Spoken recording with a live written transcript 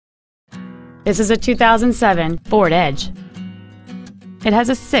This is a 2007 Ford Edge. It has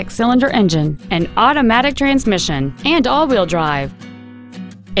a 6-cylinder engine, an automatic transmission, and all-wheel drive.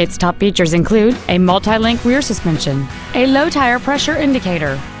 Its top features include a multi-link rear suspension, a low tire pressure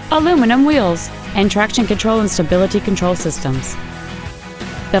indicator, aluminum wheels, and traction control and stability control systems.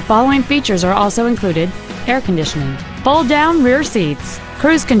 The following features are also included: air conditioning, fold-down rear seats,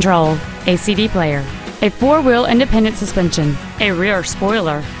 cruise control, a CD player, a 4-wheel independent suspension, a rear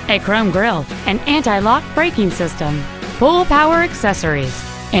spoiler, a chrome grille, an anti-lock braking system, full power accessories,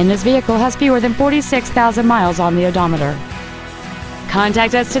 and this vehicle has fewer than 46,000 miles on the odometer.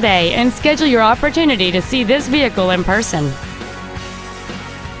 Contact us today and schedule your opportunity to see this vehicle in person.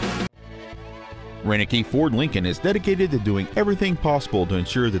 Reineke Ford Lincoln is dedicated to doing everything possible to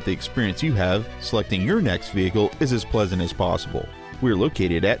ensure that the experience you have selecting your next vehicle is as pleasant as possible. We're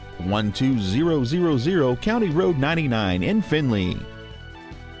located at 12000 County Road 99 in Findlay.